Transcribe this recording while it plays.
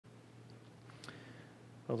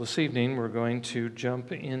Well, this evening we're going to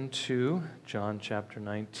jump into John chapter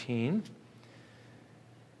 19.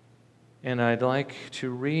 And I'd like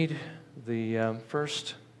to read the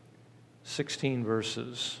first 16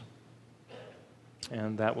 verses.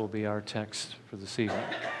 And that will be our text for this evening.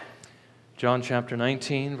 John chapter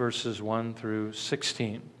 19, verses 1 through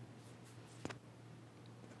 16.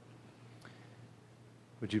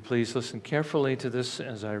 Would you please listen carefully to this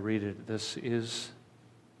as I read it? This is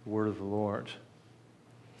the word of the Lord.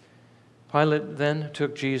 Pilate then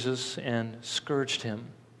took Jesus and scourged him.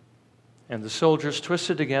 And the soldiers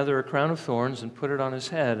twisted together a crown of thorns and put it on his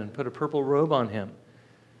head and put a purple robe on him.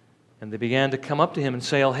 And they began to come up to him and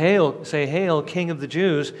say, Hail, King of the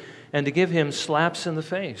Jews, and to give him slaps in the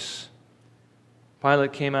face.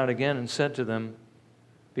 Pilate came out again and said to them,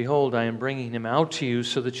 Behold, I am bringing him out to you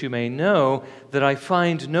so that you may know that I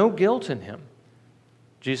find no guilt in him.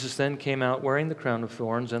 Jesus then came out wearing the crown of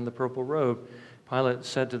thorns and the purple robe. Pilate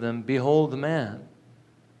said to them, Behold the man.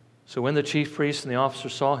 So when the chief priests and the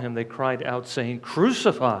officers saw him, they cried out, saying,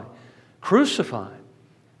 Crucify! Crucify!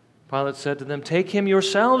 Pilate said to them, Take him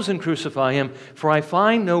yourselves and crucify him, for I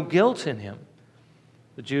find no guilt in him.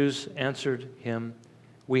 The Jews answered him,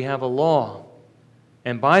 We have a law,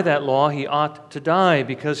 and by that law he ought to die,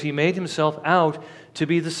 because he made himself out to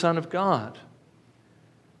be the Son of God.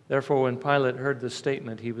 Therefore, when Pilate heard this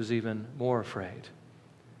statement, he was even more afraid.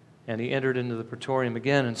 And he entered into the praetorium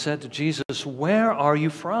again and said to Jesus, Where are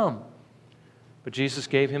you from? But Jesus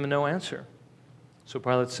gave him no answer. So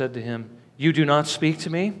Pilate said to him, You do not speak to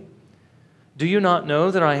me? Do you not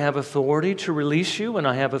know that I have authority to release you and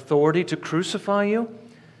I have authority to crucify you?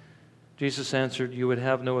 Jesus answered, You would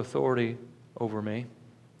have no authority over me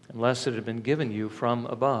unless it had been given you from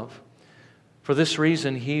above. For this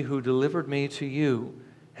reason, he who delivered me to you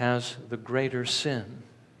has the greater sin.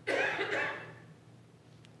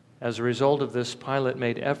 As a result of this, Pilate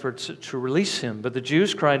made efforts to release him. But the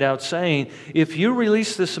Jews cried out, saying, If you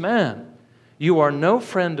release this man, you are no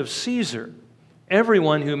friend of Caesar.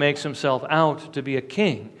 Everyone who makes himself out to be a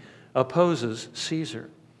king opposes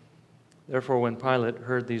Caesar. Therefore, when Pilate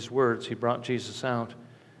heard these words, he brought Jesus out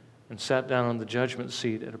and sat down on the judgment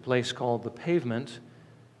seat at a place called the Pavement,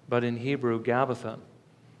 but in Hebrew, Gabbatha.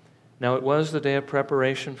 Now it was the day of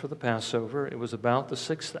preparation for the Passover. It was about the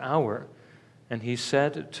 6th hour. And he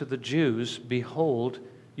said to the Jews, Behold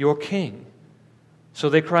your king. So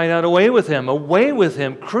they cried out, Away with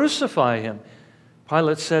him, crucify him.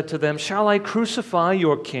 Pilate said to them, Shall I crucify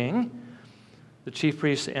your king? The chief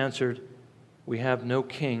priests answered, We have no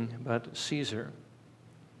king but Caesar.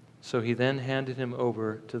 So he then handed him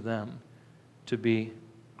over to them to be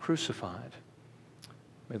crucified.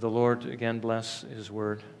 May the Lord again bless his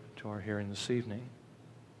word to our hearing this evening.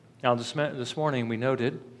 Now this morning we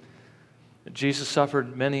noted that Jesus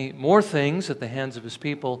suffered many more things at the hands of his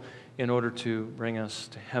people in order to bring us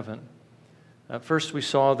to heaven. First, we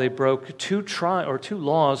saw they broke two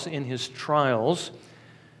laws in his trials.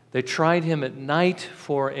 They tried him at night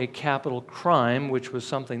for a capital crime, which was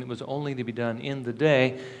something that was only to be done in the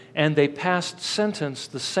day, and they passed sentence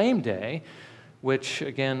the same day, which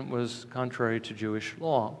again was contrary to Jewish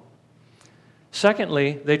law.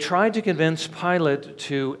 Secondly, they tried to convince Pilate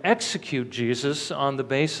to execute Jesus on the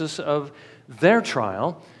basis of their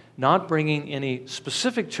trial, not bringing any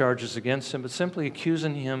specific charges against him, but simply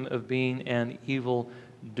accusing him of being an evil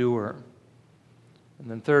doer. And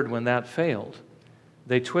then third, when that failed,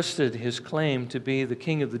 they twisted his claim to be the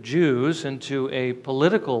King of the Jews into a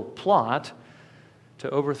political plot to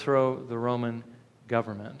overthrow the Roman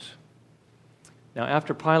government. Now,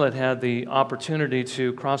 after Pilate had the opportunity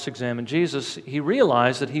to cross-examine Jesus, he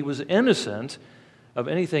realized that he was innocent of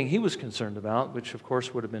anything he was concerned about, which of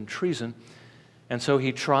course would have been treason. And so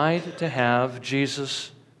he tried to have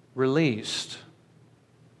Jesus released.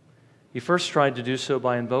 He first tried to do so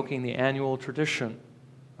by invoking the annual tradition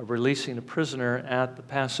of releasing a prisoner at the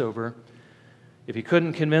Passover. If he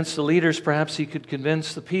couldn't convince the leaders, perhaps he could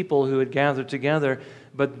convince the people who had gathered together.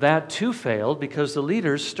 But that too failed because the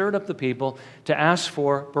leaders stirred up the people to ask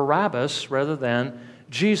for Barabbas rather than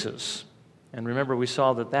Jesus. And remember, we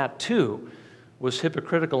saw that too was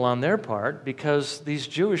hypocritical on their part because these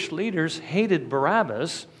Jewish leaders hated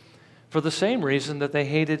Barabbas for the same reason that they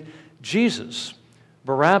hated Jesus.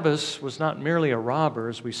 Barabbas was not merely a robber,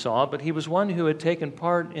 as we saw, but he was one who had taken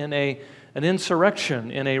part in an insurrection,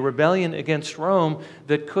 in a rebellion against Rome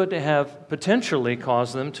that could have potentially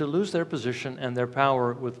caused them to lose their position and their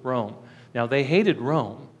power with Rome. Now, they hated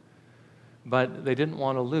Rome, but they didn't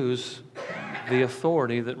want to lose the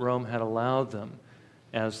authority that Rome had allowed them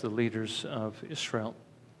as the leaders of Israel.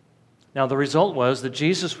 Now, the result was that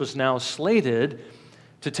Jesus was now slated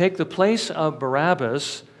to take the place of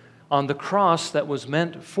Barabbas on the cross that was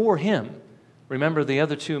meant for him. Remember, the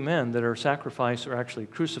other two men that are sacrificed or actually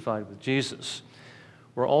crucified with Jesus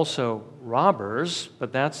were also robbers,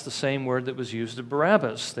 but that's the same word that was used of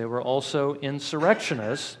Barabbas. They were also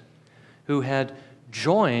insurrectionists who had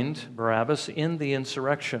joined Barabbas in the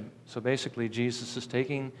insurrection. So basically, Jesus is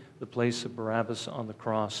taking the place of Barabbas on the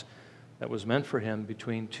cross that was meant for him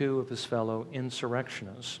between two of his fellow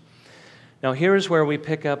insurrectionists. Now, here is where we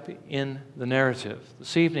pick up in the narrative.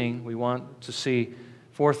 This evening, we want to see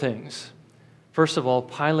four things. First of all,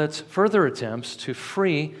 Pilate's further attempts to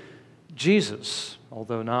free Jesus,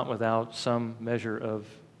 although not without some measure of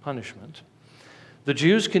punishment. The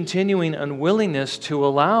Jews' continuing unwillingness to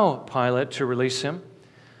allow Pilate to release him,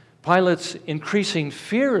 Pilate's increasing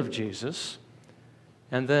fear of Jesus,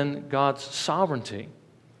 and then God's sovereignty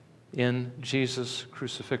in Jesus'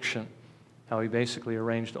 crucifixion, how he basically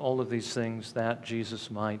arranged all of these things that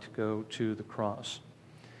Jesus might go to the cross.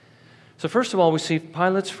 So first of all, we see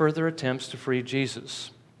Pilate's further attempts to free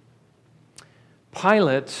Jesus.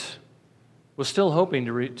 Pilate was still hoping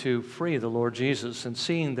to free the Lord Jesus, and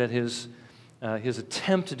seeing that his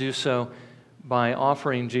attempt to do so by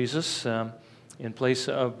offering Jesus in place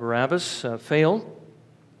of Barabbas failed.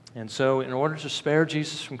 And so in order to spare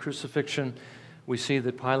Jesus from crucifixion, we see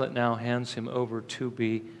that Pilate now hands him over to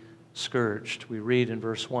be scourged. We read in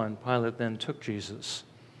verse 1, Pilate then took Jesus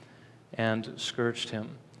and scourged him.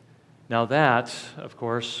 Now that, of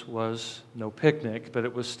course, was no picnic, but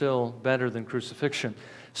it was still better than crucifixion.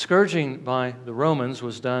 Scourging by the Romans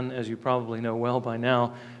was done, as you probably know well by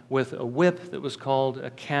now, with a whip that was called a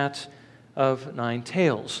cat of nine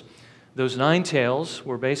tails. Those 9 tails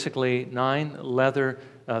were basically 9 leather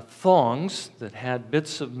thongs that had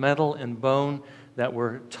bits of metal and bone that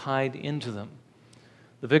were tied into them.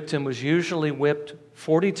 The victim was usually whipped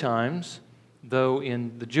 40 times, though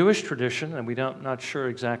in the Jewish tradition, and not sure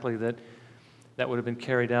exactly that would have been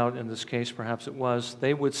carried out in this case, perhaps it was,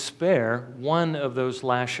 they would spare one of those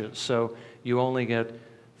lashes, so you only get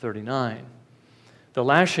 39. The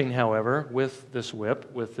lashing, however, with this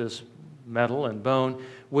whip, with this metal and bone,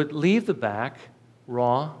 would leave the back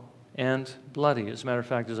raw and bloody. As a matter of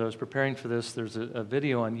fact, as I was preparing for this, there's a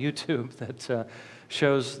video on YouTube that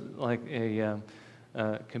shows like a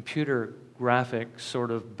computer graphic sort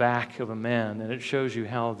of back of a man, and it shows you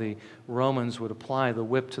how the Romans would apply the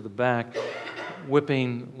whip to the back,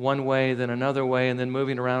 whipping one way, then another way, and then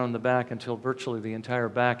moving around on the back until virtually the entire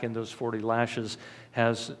back in those 40 lashes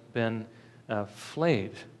has been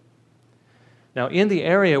flayed. Now, in the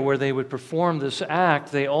area where they would perform this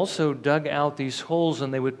act, they also dug out these holes,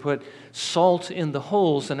 and they would put salt in the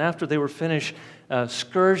holes, and after they were finished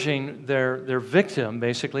scourging their victim,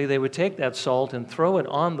 basically, they would take that salt and throw it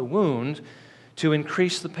on the wound to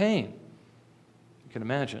increase the pain. You can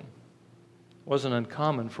imagine. It wasn't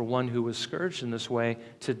uncommon for one who was scourged in this way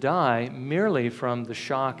to die merely from the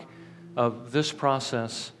shock of this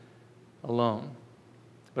process alone.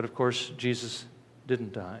 But of course, Jesus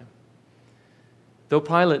didn't die. Though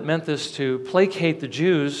Pilate meant this to placate the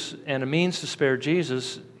Jews and a means to spare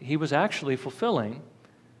Jesus, he was actually fulfilling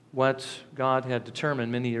what God had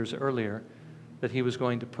determined many years earlier, that he was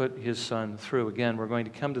going to put his son through. Again, we're going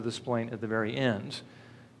to come to this point at the very end.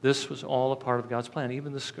 This was all a part of God's plan,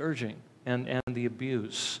 even the scourging and the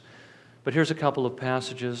abuse. But here's a couple of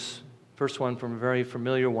passages. First one from a very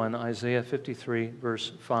familiar one, Isaiah 53,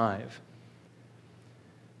 verse 5.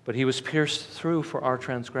 But he was pierced through for our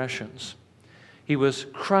transgressions. He was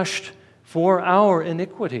crushed for our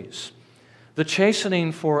iniquities. The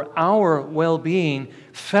chastening for our well-being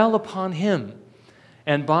fell upon him,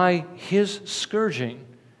 and by his scourging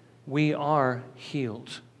we are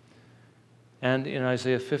healed. And in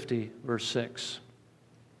Isaiah 50, verse 6,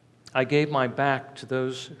 I gave my back to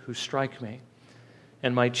those who strike me,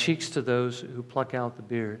 and my cheeks to those who pluck out the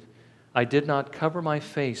beard. I did not cover my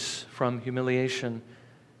face from humiliation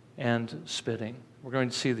and spitting. We're going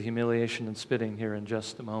to see the humiliation and spitting here in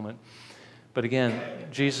just a moment. But again,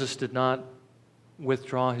 Jesus did not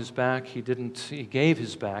withdraw his back. He gave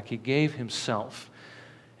his back. He gave himself.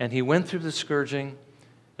 And he went through the scourging.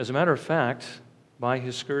 As a matter of fact, by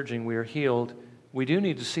his scourging we are healed. We do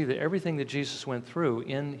need to see that everything that Jesus went through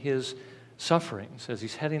in his sufferings as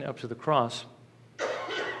he's heading up to the cross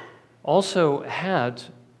also had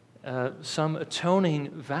some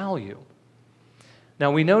atoning value. Now,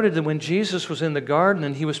 we noted that when Jesus was in the garden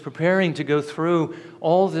and he was preparing to go through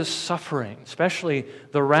all this suffering, especially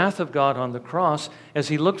the wrath of God on the cross, as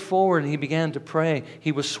he looked forward and he began to pray,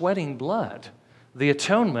 he was sweating blood. The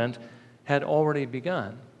atonement had already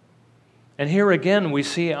begun. And here again we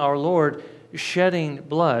see our Lord shedding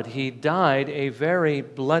blood. He died a very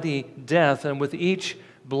bloody death, and with each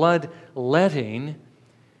blood-letting,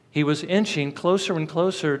 he was inching closer and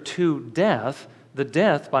closer to death, the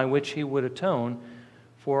death by which he would atone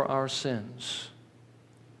for our sins.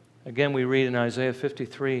 Again, we read in Isaiah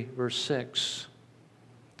 53, verse 6,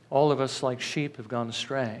 all of us like sheep have gone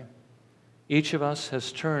astray. Each of us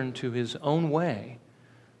has turned to his own way,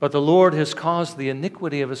 but the Lord has caused the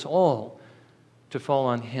iniquity of us all to fall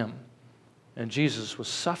on him. And Jesus was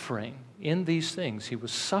suffering in these things. He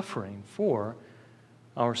was suffering for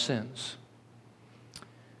our sins.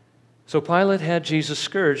 So Pilate had Jesus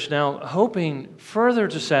scourged. Now, hoping further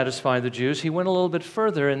to satisfy the Jews, he went a little bit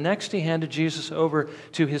further, and next he handed Jesus over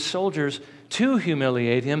to his soldiers to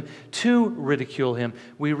humiliate him, to ridicule him.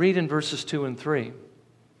 We read in verses 2 and 3.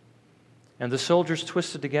 And the soldiers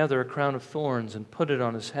twisted together a crown of thorns and put it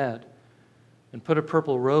on his head, and put a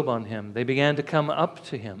purple robe on him. They began to come up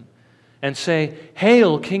to him and say,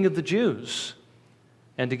 "Hail, King of the Jews!"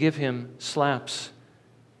 and to give him slaps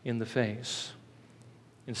in the face.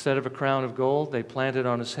 Instead of a crown of gold, they planted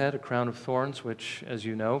on his head a crown of thorns, which, as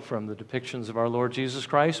you know from the depictions of our Lord Jesus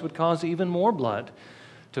Christ, would cause even more blood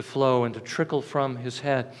to flow and to trickle from his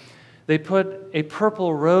head. They put a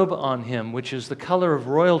purple robe on him, which is the color of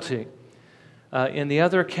royalty. In the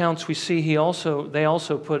other accounts, we see they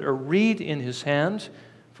also put a reed in his hand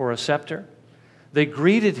for a scepter. They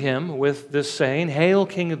greeted him with this saying, "Hail,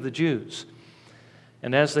 King of the Jews!"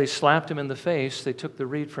 And as they slapped him in the face, they took the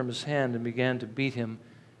reed from his hand and began to beat him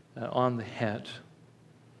on the head.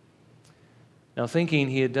 Now, thinking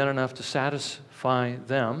he had done enough to satisfy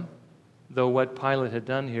them, though what Pilate had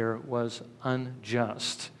done here was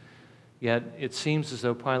unjust, yet it seems as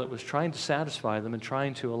though Pilate was trying to satisfy them and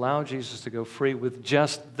trying to allow Jesus to go free with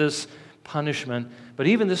just this punishment. But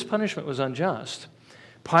even this punishment was unjust.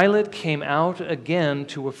 Pilate came out again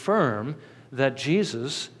to affirm that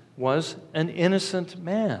Jesus was an innocent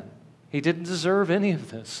man. He didn't deserve any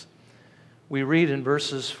of this. We read in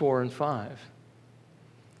verses 4 and 5,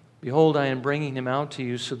 "Behold, I am bringing him out to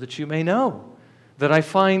you so that you may know that I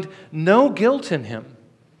find no guilt in him."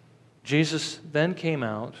 Jesus then came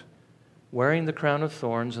out, wearing the crown of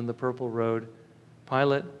thorns and the purple robe.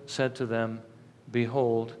 Pilate said to them,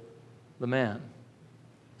 "Behold the man."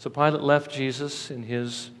 So Pilate left Jesus in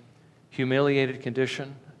his humiliated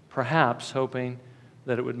condition, perhaps hoping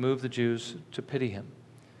that it would move the Jews to pity him.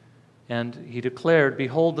 And he declared,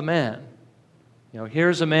 "Behold the man."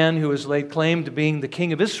 Here's a man who has laid claim to being the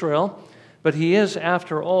king of Israel, but he is,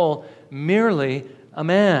 after all, merely a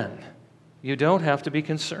man. You don't have to be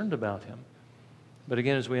concerned about him. But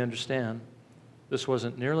again, as we understand, this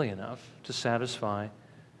wasn't nearly enough to satisfy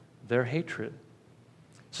their hatred.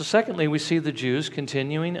 So secondly, we see the Jews'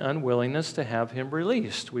 continuing unwillingness to have him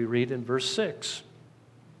released. We read in verse 6.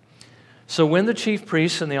 "So when the chief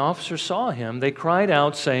priests and the officers saw him, they cried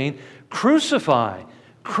out, saying, 'Crucify!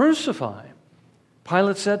 Crucify!'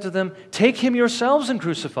 Pilate said to them, 'Take him yourselves and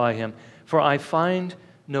crucify him, for I find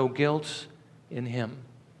no guilt in him.'"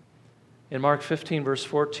 In Mark 15, verse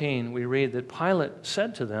 14, we read that Pilate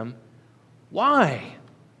said to them, "Why?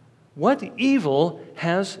 What evil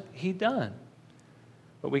has he done?"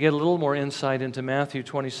 But we get a little more insight into Matthew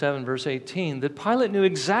 27, verse 18, that Pilate knew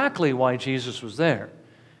exactly why Jesus was there.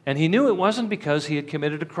 And he knew it wasn't because he had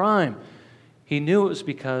committed a crime. He knew it was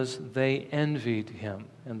because they envied him.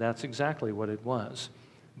 And that's exactly what it was.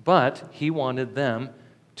 But he wanted them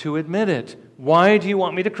to admit it. "Why do you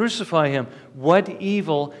want me to crucify him? What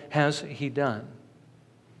evil has he done?"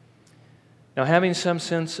 Now, having some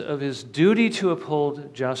sense of his duty to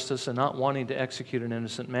uphold justice and not wanting to execute an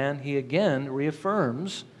innocent man, he again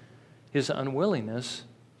reaffirms his unwillingness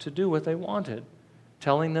to do what they wanted,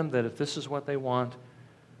 telling them that if this is what they want,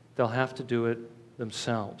 they'll have to do it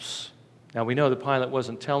themselves. Now, we know that Pilate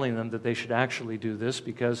wasn't telling them that they should actually do this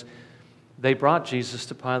because they brought Jesus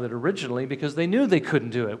to Pilate originally because they knew they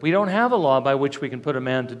couldn't do it. We don't have a law by which we can put a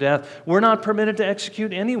man to death. We're not permitted to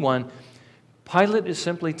execute anyone. Pilate is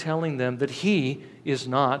simply telling them that he is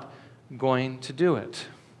not going to do it.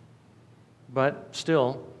 But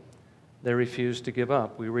still, they refused to give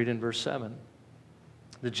up. We read in verse 7.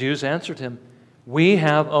 The Jews answered him, "We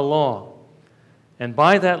have a law, and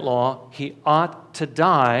by that law he ought to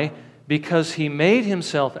die because he made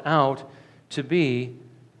himself out to be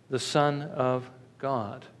the Son of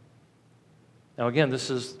God." Now again, this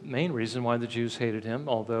is the main reason why the Jews hated him,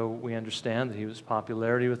 although we understand that he was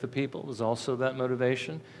popularity with the people. It was also that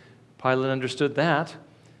motivation. Pilate understood that,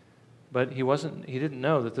 but he didn't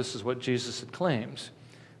know that this is what Jesus had claimed.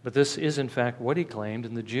 But this is in fact what he claimed,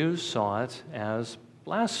 and the Jews saw it as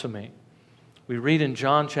blasphemy. We read in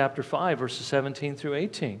John chapter 5, verses 17 through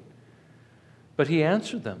 18. But he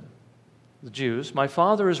answered them, the Jews, "My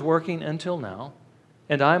Father is working until now,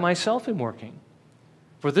 and I myself am working."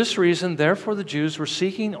 For this reason, therefore, the Jews were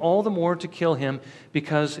seeking all the more to kill him,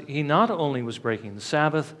 because he not only was breaking the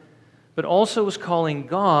Sabbath, but also was calling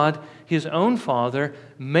God his own Father,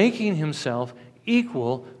 making himself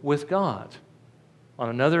equal with God. On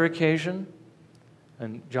another occasion,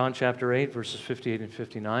 in John chapter 8, verses 58 and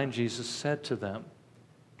 59, Jesus said to them,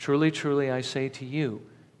 "Truly, truly, I say to you,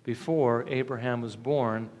 before Abraham was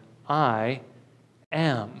born, I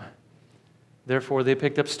am." Therefore they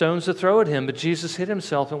picked up stones to throw at him, but Jesus hid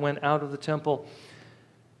himself and went out of the temple.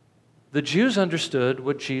 The Jews understood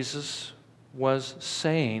what Jesus was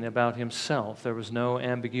saying about himself. There was no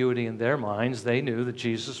ambiguity in their minds. They knew that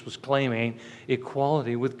Jesus was claiming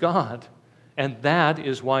equality with God. And that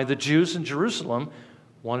is why the Jews in Jerusalem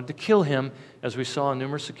wanted to kill him, as we saw on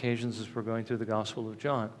numerous occasions as we're going through the Gospel of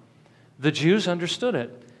John. The Jews understood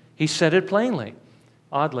it. He said it plainly.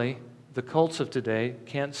 Oddly, the cults of today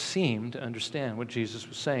can't seem to understand what Jesus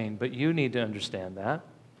was saying, but you need to understand that.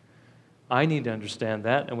 I need to understand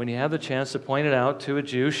that, and when you have the chance to point it out to a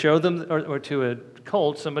Jew, show them, or to a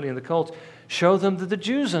cult, somebody in the cult, show them that the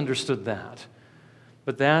Jews understood that.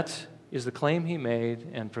 But that is the claim he made,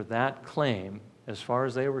 and for that claim, as far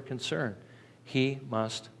as they were concerned, he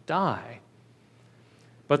must die.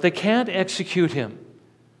 But they can't execute him.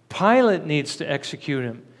 Pilate needs to execute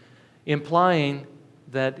him, implying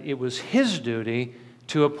that it was his duty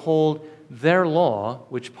to uphold their law,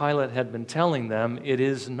 which Pilate had been telling them it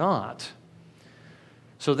is not.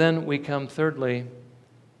 So then we come thirdly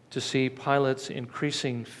to see Pilate's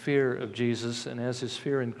increasing fear of Jesus, and as his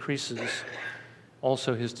fear increases,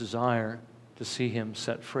 also his desire to see him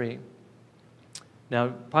set free. Now,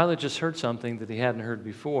 Pilate just heard something that he hadn't heard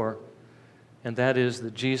before, and that is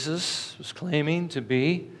that Jesus was claiming to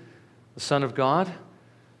be the Son of God.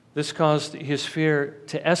 This caused his fear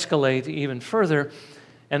to escalate even further,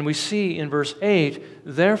 and we see in verse 8,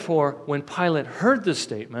 therefore, when Pilate heard this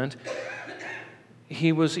statement,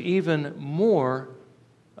 he was even more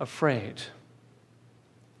afraid.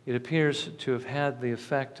 It appears to have had the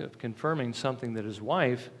effect of confirming something that his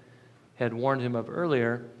wife had warned him of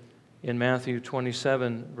earlier in Matthew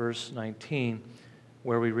 27, verse 19,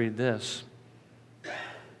 where we read this.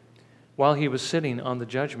 While he was sitting on the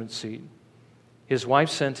judgment seat, his wife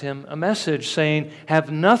sent him a message saying,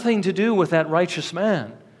 "Have nothing to do with that righteous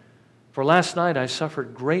man. For last night I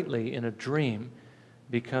suffered greatly in a dream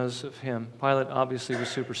because of him." Pilate obviously was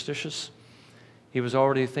superstitious. He was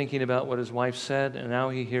already thinking about what his wife said, and now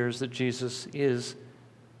he hears that Jesus is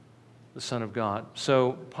the Son of God.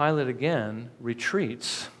 So Pilate again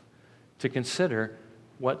retreats to consider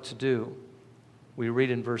what to do. We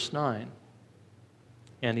read in verse 9,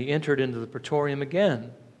 "And he entered into the praetorium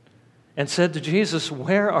again and said to Jesus,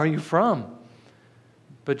 'Where are you from?'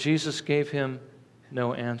 But Jesus gave him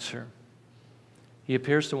no answer." He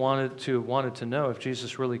appears to have wanted to know if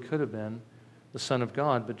Jesus really could have been the Son of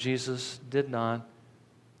God, but Jesus did not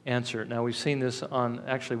answer. Now, we've seen this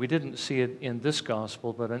actually, we didn't see it in this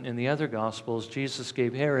gospel, but in the other gospels, Jesus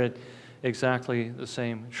gave Herod exactly the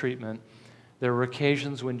same treatment. There were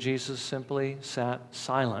occasions when Jesus simply sat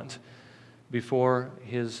silent before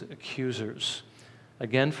his accusers,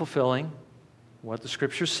 again fulfilling what the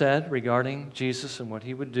Scripture said regarding Jesus and what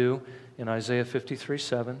he would do in Isaiah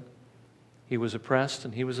 53:7. He was oppressed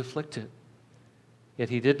and he was afflicted, yet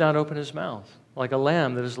he did not open his mouth. Like a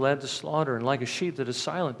lamb that is led to slaughter, and like a sheep that is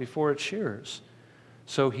silent before its shearers,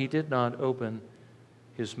 so he did not open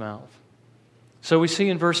his mouth. So we see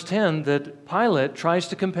in verse 10 that Pilate tries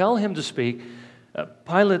to compel him to speak.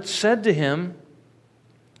 Pilate said to him,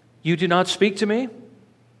 "You do not speak to me?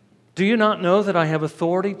 Do you not know that I have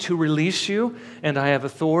authority to release you, and I have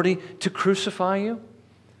authority to crucify you?"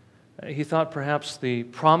 He thought perhaps the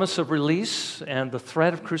promise of release and the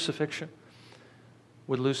threat of crucifixion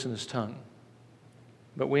would loosen his tongue.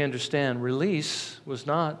 But we understand release was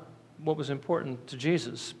not what was important to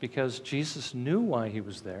Jesus, because Jesus knew why he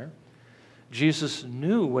was there. Jesus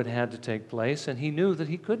knew what had to take place, and he knew that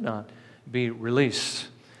he could not be released.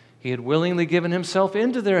 He had willingly given himself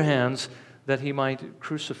into their hands that he might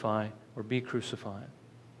crucify or be crucified.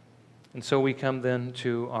 And so we come then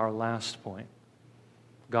to our last point,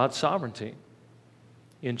 God's sovereignty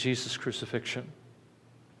in Jesus' crucifixion.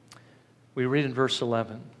 We read in verse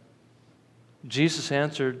 11, Jesus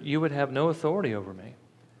answered, "You would have no authority over me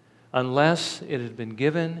unless it had been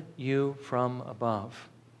given you from above.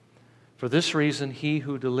 For this reason, he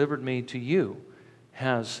who delivered me to you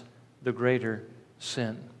has the greater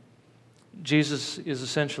sin." Jesus is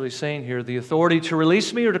essentially saying here, the authority to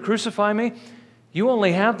release me or to crucify me, you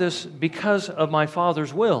only have this because of my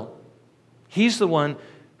Father's will. He's the one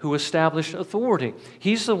who established authority.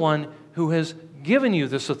 He's the one who has given you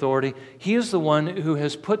this authority. He is the one who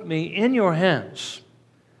has put me in your hands.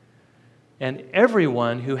 And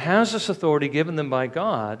everyone who has this authority given them by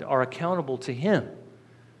God are accountable to Him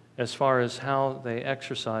as far as how they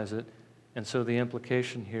exercise it. And so the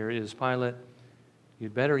implication here is, Pilate,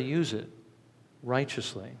 you'd better use it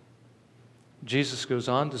righteously. Jesus goes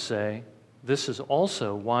on to say, this is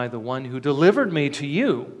also why the one who delivered me to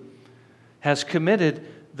you has committed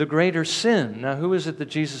the greater sin. Now, who is it that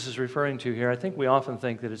Jesus is referring to here? I think we often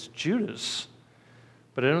think that it's Judas,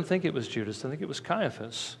 but I don't think it was Judas. I think it was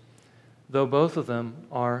Caiaphas, though both of them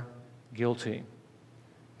are guilty.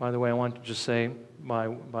 By the way, I want to just say, by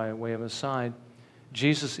way of aside,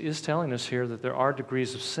 Jesus is telling us here that there are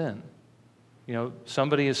degrees of sin. You know,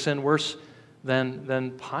 somebody has sinned worse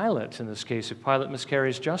than Pilate in this case, if Pilate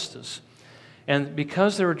miscarries justice. And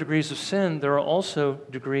because there are degrees of sin, there are also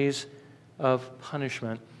degrees of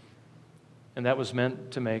punishment. And that was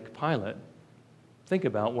meant to make Pilate think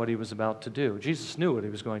about what he was about to do. Jesus knew what he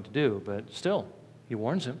was going to do, but still, he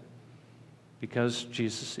warns him because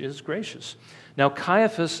Jesus is gracious. Now,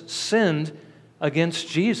 Caiaphas sinned against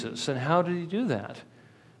Jesus, and how did he do that?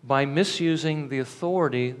 By misusing the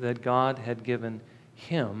authority that God had given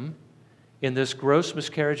him in this gross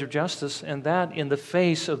miscarriage of justice, and that in the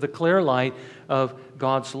face of the clear light of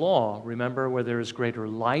God's law. Remember, where there is greater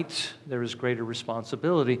light, there is greater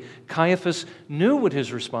responsibility. Caiaphas knew what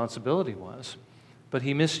his responsibility was, but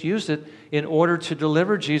he misused it in order to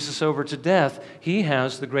deliver Jesus over to death. He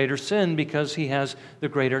has the greater sin because he has the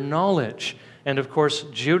greater knowledge. And of course,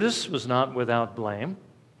 Judas was not without blame.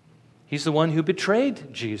 He's the one who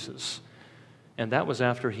betrayed Jesus. And that was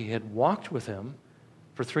after he had walked with him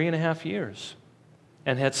for 3.5 years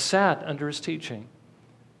and had sat under his teaching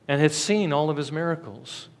and had seen all of his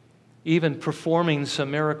miracles, even performing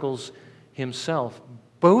some miracles himself.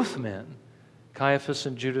 Both men, Caiaphas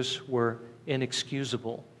and Judas, were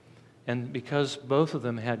inexcusable. And because both of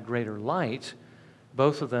them had greater light,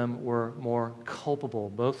 both of them were more culpable.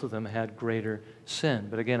 Both of them had greater sin.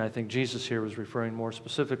 But again, I think Jesus here was referring more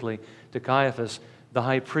specifically to Caiaphas, the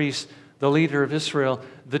high priest, the leader of Israel,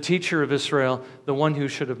 the teacher of Israel, the one who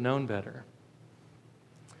should have known better.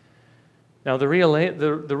 Now, the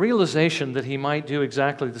realization that he might do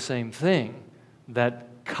exactly the same thing that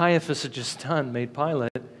Caiaphas had just done made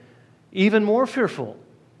Pilate even more fearful.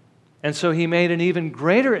 And so he made an even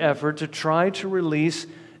greater effort to try to release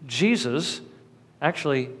Jesus.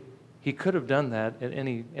 Actually, he could have done that at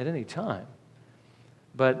any time.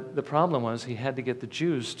 But the problem was he had to get the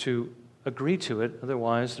Jews to agree to it,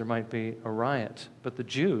 otherwise there might be a riot. But the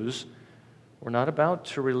Jews were not about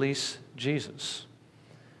to release Jesus.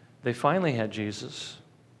 They finally had Jesus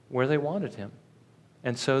where they wanted him.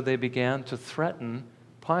 And so they began to threaten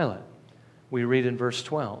Pilate. We read in verse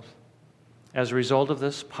 12. As a result of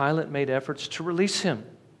this, Pilate made efforts to release him.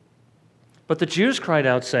 But the Jews cried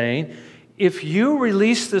out, saying, "If you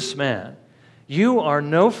release this man, you are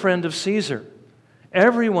no friend of Caesar.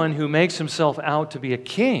 Everyone who makes himself out to be a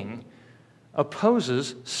king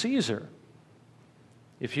opposes Caesar."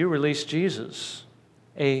 If you release Jesus,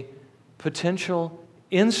 a potential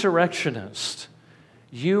insurrectionist,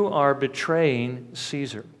 you are betraying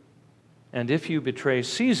Caesar. And if you betray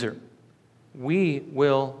Caesar, we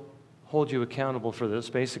will hold you accountable for this.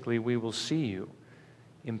 Basically, we will see you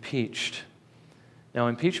impeached. Now,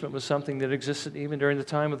 impeachment was something that existed even during the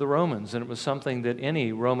time of the Romans, and it was something that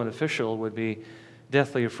any Roman official would be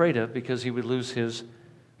deathly afraid of because he would lose his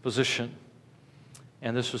position.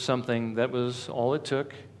 And this was something that was all it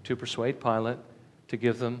took to persuade Pilate to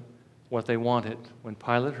give them what they wanted. When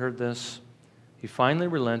Pilate heard this, he finally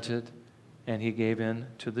relented and he gave in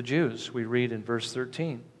to the Jews. We read in verse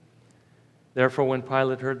 13. Therefore, when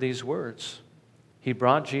Pilate heard these words, he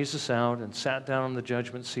brought Jesus out and sat down on the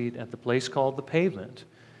judgment seat at the place called the Pavement,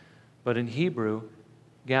 but in Hebrew,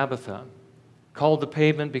 Gabbatha. Called the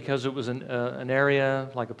Pavement because it was an area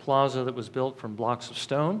like a plaza that was built from blocks of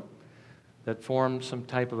stone that formed some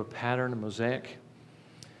type of a pattern, a mosaic.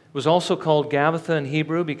 It was also called Gabbatha in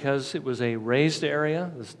Hebrew because it was a raised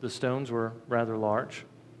area. The stones were rather large.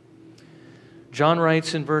 John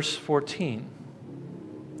writes in verse 14,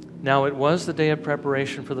 "Now it was the day of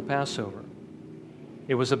preparation for the Passover.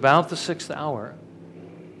 It was about the 6th hour,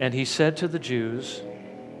 and he said to the Jews,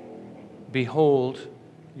 'Behold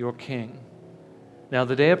your king.'" Now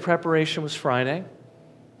the day of preparation was Friday,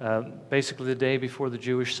 basically the day before the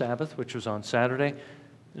Jewish Sabbath, which was on Saturday.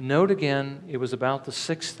 Note again, it was about the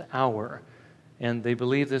 6th hour, and they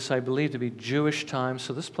believe this, I believe, to be Jewish time,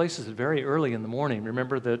 so this place is very early in the morning.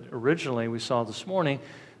 Remember that originally we saw this morning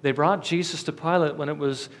They brought Jesus to Pilate when it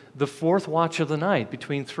was the 4th watch of the night,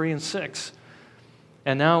 between 3 and 6.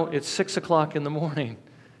 And now it's 6 o'clock in the morning.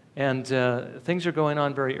 And things are going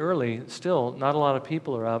on very early. Still, not a lot of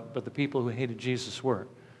people are up, but the people who hated Jesus were.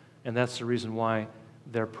 And that's the reason why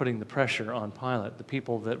they're putting the pressure on Pilate. The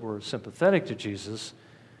people that were sympathetic to Jesus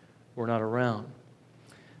were not around.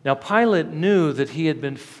 Now, Pilate knew that he had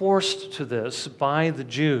been forced to this by the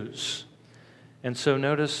Jews. And so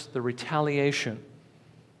notice the retaliation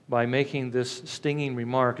by making this stinging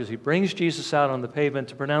remark as he brings Jesus out on the pavement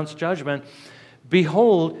to pronounce judgment.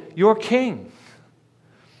 Behold, your king.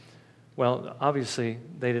 Well, obviously,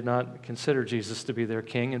 they did not consider Jesus to be their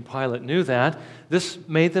king, and Pilate knew that. This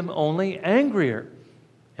made them only angrier.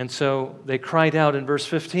 And so they cried out in verse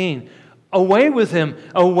 15, away with him,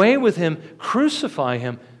 crucify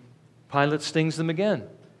him. Pilate stings them again.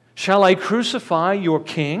 Shall I crucify your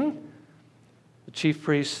king? The chief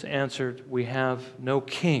priests answered, we have no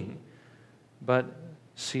king but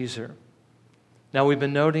Caesar. Now, we've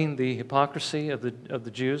been noting the hypocrisy of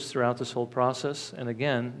the Jews throughout this whole process. And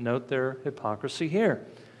again, note their hypocrisy here.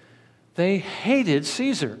 They hated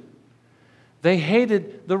Caesar. They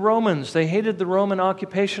hated the Romans. They hated the Roman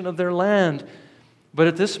occupation of their land. But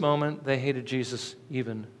at this moment, they hated Jesus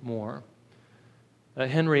even more.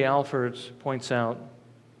 Henry Alford points out,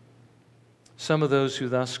 some of those who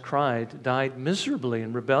thus cried died miserably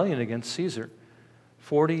in rebellion against Caesar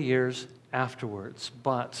 40 years afterwards.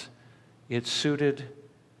 But it suited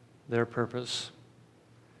their purpose.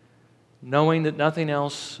 Knowing that nothing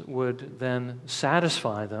else would then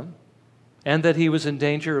satisfy them and that he was in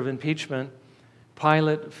danger of impeachment,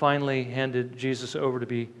 Pilate finally handed Jesus over to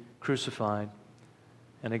be crucified.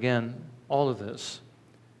 And again, all of this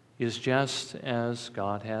is just as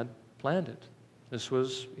God had planned it. This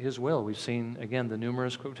was his will. We've seen, again, the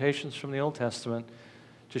numerous quotations from the Old Testament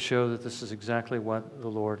to show that this is exactly what the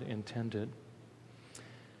Lord intended.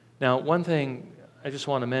 Now, one thing I just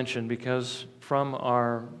want to mention, because from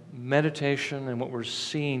our meditation and what we're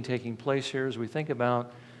seeing taking place here as we think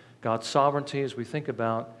about God's sovereignty, as we think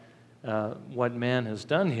about what man has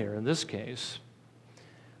done here in this case,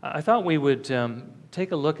 I thought we would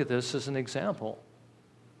take a look at this as an example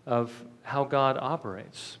of how God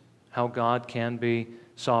operates, how God can be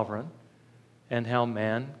sovereign, and how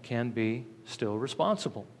man can be still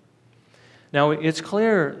responsible. Now, it's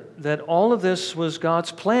clear that all of this was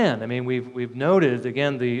God's plan. I mean, we've noted,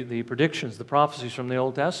 again, the predictions, the prophecies from the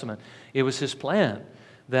Old Testament. It was his plan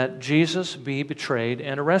that Jesus be betrayed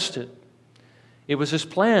and arrested. It was his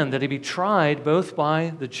plan that he be tried both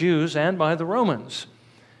by the Jews and by the Romans.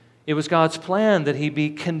 It was God's plan that he be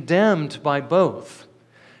condemned by both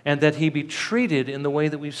and that he be treated in the way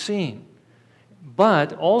that we've seen,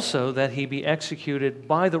 but also that he be executed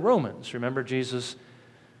by the Romans. Remember, Jesus,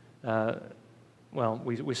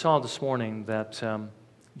 we saw this morning that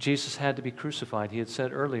Jesus had to be crucified. He had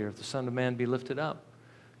said earlier, if the Son of Man be lifted up,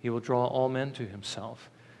 he will draw all men to himself.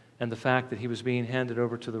 And the fact that he was being handed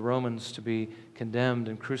over to the Romans to be condemned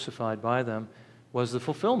and crucified by them was the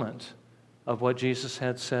fulfillment of what Jesus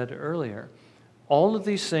had said earlier. All of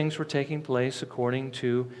these things were taking place according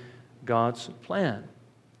to God's plan.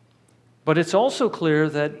 But it's also clear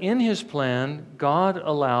that in his plan, God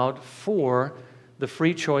allowed for the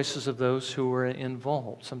free choices of those who were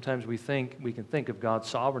involved. Sometimes we can think of God's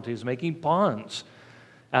sovereignty as making pawns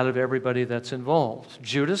out of everybody that's involved.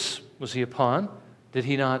 Judas, was he a pawn? Did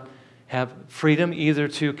he not have freedom either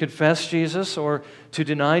to confess Jesus or to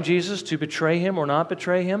deny Jesus, to betray him or not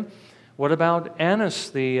betray him? What about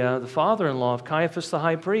Annas, the father-in-law of Caiaphas the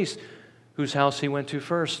high priest, whose house he went to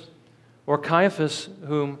first? Or Caiaphas,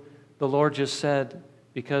 whom the Lord just said,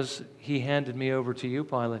 because he handed me over to you,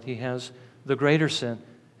 Pilate, he has the greater sin.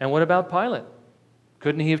 And what about Pilate?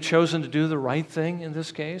 Couldn't he have chosen to do the right thing in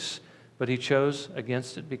this case? But he chose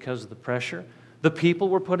against it because of the pressure the people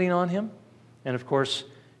were putting on him. And of course,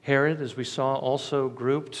 Herod, as we saw, also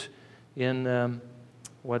grouped in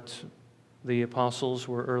what the apostles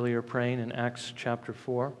were earlier praying in Acts chapter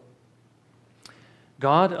 4.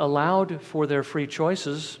 God allowed for their free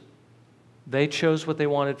choices. They chose what they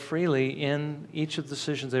wanted freely in each of the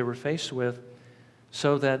decisions they were faced with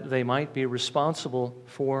so that they might be responsible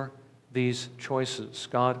for these choices.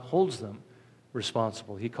 God holds them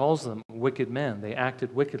responsible. He calls them wicked men. They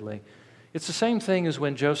acted wickedly. It's the same thing as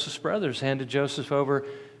when Joseph's brothers handed Joseph over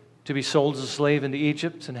to be sold as a slave into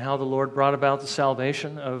Egypt and how the Lord brought about the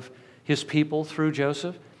salvation of his people through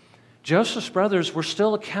Joseph. Joseph's brothers were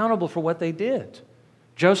still accountable for what they did.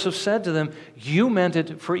 Joseph said to them, you meant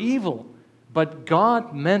it for evil, but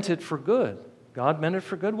God meant it for good. God meant it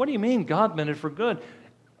for good? What do you mean God meant it for good?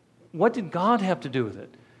 What did God have to do with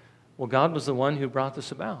it? Well, God was the one who brought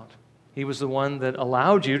this about. He was the one that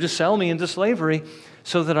allowed you to sell me into slavery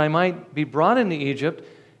so that I might be brought into Egypt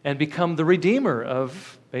and become the redeemer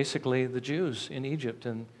of basically the Jews in Egypt.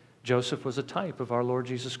 And Joseph was a type of our Lord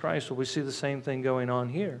Jesus Christ. Well, we see the same thing going on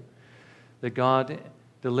here, that God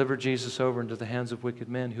delivered Jesus over into the hands of wicked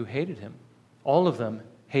men who hated him. All of them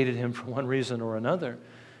hated him for one reason or another,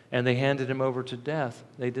 and they handed him over to death.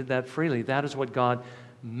 They did that freely. That is what God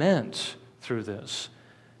meant through this.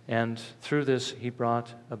 And through this, he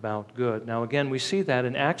brought about good. Now, again, we see that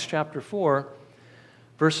in Acts chapter 4,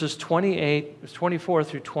 verses 24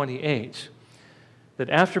 through 28, that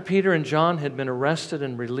after Peter and John had been arrested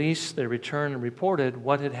and released, they returned and reported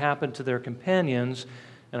what had happened to their companions.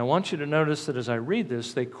 And I want you to notice that as I read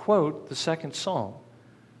this, they quote the second psalm.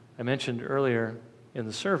 I mentioned earlier in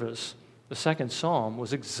the service, the second psalm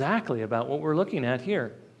was exactly about what we're looking at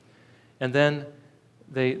here. And then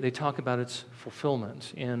they talk about its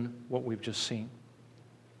fulfillment in what we've just seen.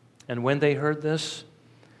 And when they heard this,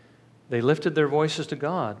 they lifted their voices to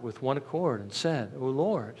God with one accord and said, O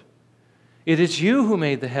Lord, it is you who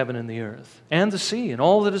made the heaven and the earth and the sea and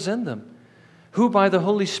all that is in them, who by the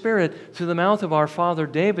Holy Spirit, through the mouth of our father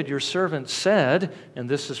David, your servant, said, and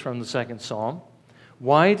this is from the second psalm,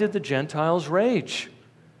 why did the Gentiles rage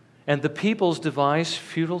and the peoples devise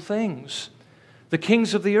futile things? The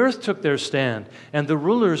kings of the earth took their stand, and the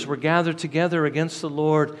rulers were gathered together against the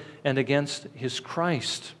Lord and against his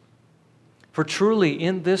Christ. For truly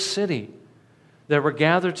in this city there were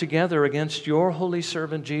gathered together against your holy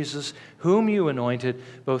servant Jesus, whom you anointed,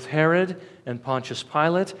 both Herod and Pontius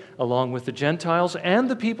Pilate, along with the Gentiles and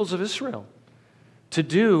the peoples of Israel, to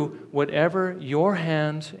do whatever your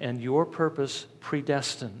hand and your purpose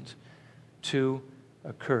predestined to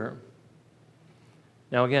occur.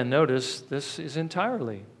 Now again, notice this is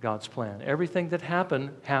entirely God's plan. Everything that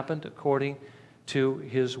happened according to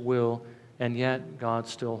his will, and yet God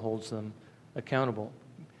still holds them accountable.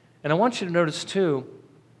 And I want you to notice too,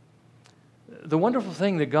 the wonderful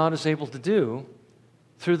thing that God is able to do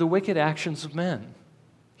through the wicked actions of men.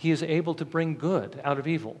 He is able to bring good out of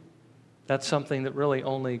evil. That's something that really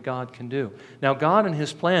only God can do. Now, God in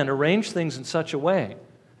his plan arranged things in such a way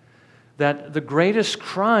that the greatest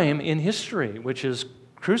crime in history, which is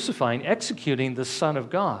crucifying, executing the Son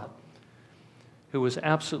of God, who was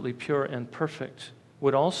absolutely pure and perfect,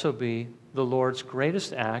 would also be the Lord's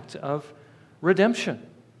greatest act of redemption.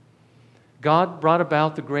 God brought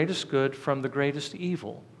about the greatest good from the greatest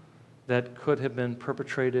evil that could have been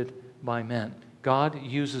perpetrated by men. God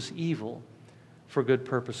uses evil for good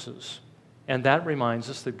purposes. And that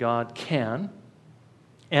reminds us that God can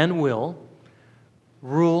and will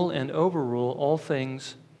rule and overrule all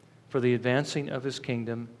things for the advancing of his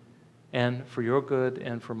kingdom and for your good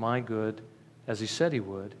and for my good, as he said he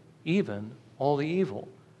would, even all the evil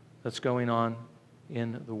that's going on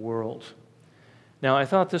in the world. Now, I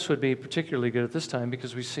thought this would be particularly good at this time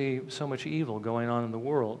because we see so much evil going on in the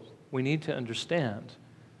world. We need to understand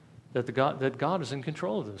that God is in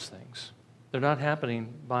control of those things. They're not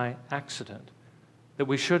happening by accident. That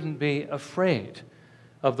we shouldn't be afraid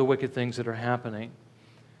of the wicked things that are happening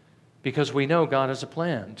because we know God has a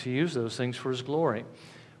plan to use those things for his glory.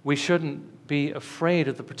 We shouldn't be afraid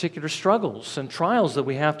of the particular struggles and trials that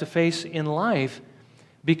we have to face in life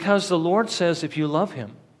because the Lord says if you love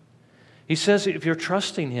him, he says if you're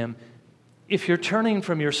trusting him, if you're turning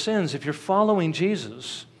from your sins, if you're following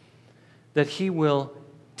Jesus, that he will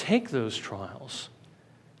take those trials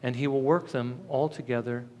and he will work them all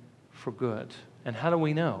together for good. And how do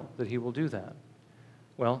we know that he will do that?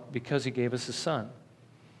 Well, because he gave us his Son.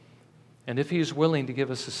 And if he is willing to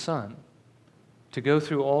give us his Son, to go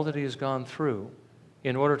through all that he has gone through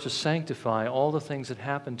in order to sanctify all the things that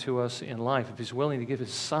happen to us in life, if he's willing to give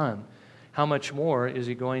his Son, how much more is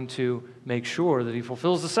he going to make sure that he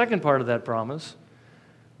fulfills the second part of that promise,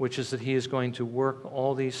 which is that he is going to work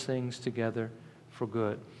all these things together for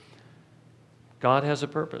good. God has a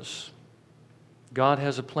purpose. God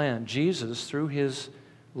has a plan. Jesus, through his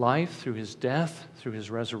life, through his death, through his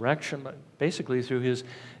resurrection, but basically through his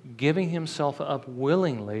giving himself up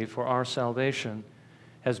willingly for our salvation,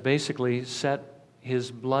 has basically set his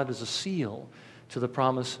blood as a seal to the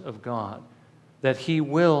promise of God, that he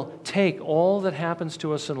will take all that happens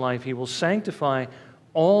to us in life, he will sanctify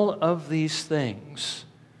all of these things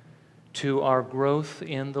to our growth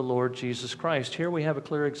in the Lord Jesus Christ. Here we have a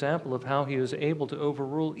clear example of how he is able to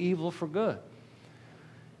overrule evil for good.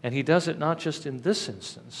 And he does it not just in this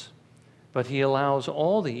instance, but he allows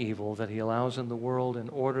all the evil that he allows in the world in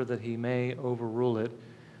order that he may overrule it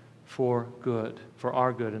for good, for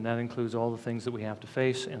our good. And that includes all the things that we have to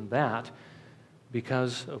face, and that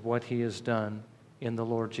because of what he has done in the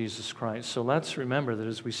Lord Jesus Christ. So let's remember that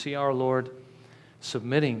as we see our Lord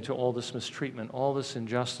submitting to all this mistreatment, all this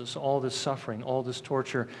injustice, all this suffering, all this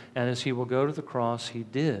torture, and as he will go to the cross, he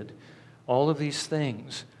did all of these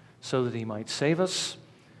things so that he might save us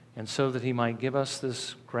and so that he might give us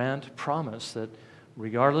this grand promise that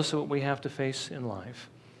regardless of what we have to face in life,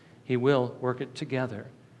 he will work it together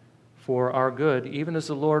for our good, even as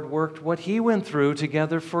the Lord worked what he went through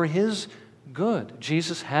together for his good.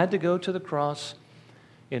 Jesus had to go to the cross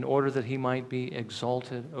in order that he might be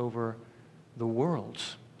exalted over the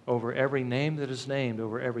worlds, over every name that is named,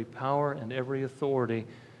 over every power and every authority,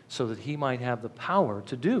 so that he might have the power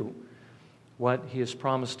to do what he has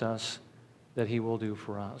promised us that he will do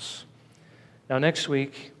for us. Now, next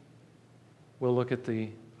week, we'll look at the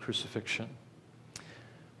crucifixion.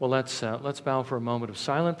 Well, let's bow for a moment of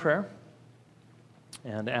silent prayer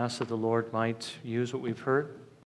and ask that the Lord might use what we've heard